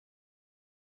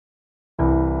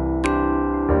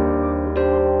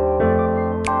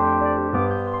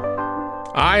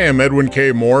I am Edwin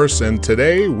K. Morris, and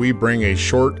today we bring a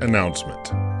short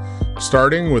announcement.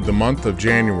 Starting with the month of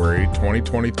January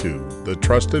 2022, the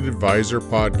Trusted Advisor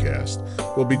podcast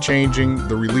will be changing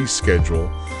the release schedule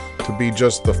to be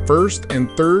just the first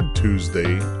and third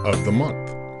Tuesday of the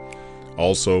month.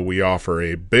 Also, we offer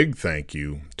a big thank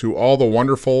you to all the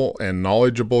wonderful and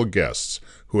knowledgeable guests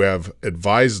who have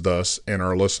advised us and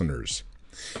our listeners.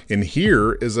 And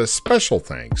here is a special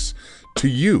thanks to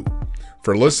you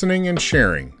for listening and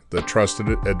sharing the Trusted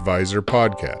Advisor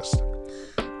podcast.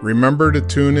 Remember to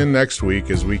tune in next week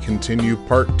as we continue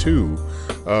part 2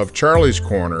 of Charlie's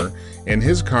Corner and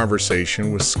his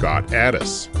conversation with Scott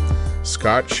Addis.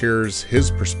 Scott shares his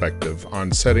perspective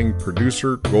on setting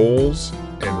producer goals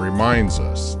and reminds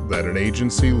us that an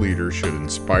agency leader should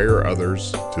inspire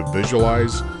others to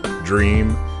visualize,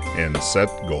 dream, and set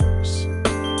goals.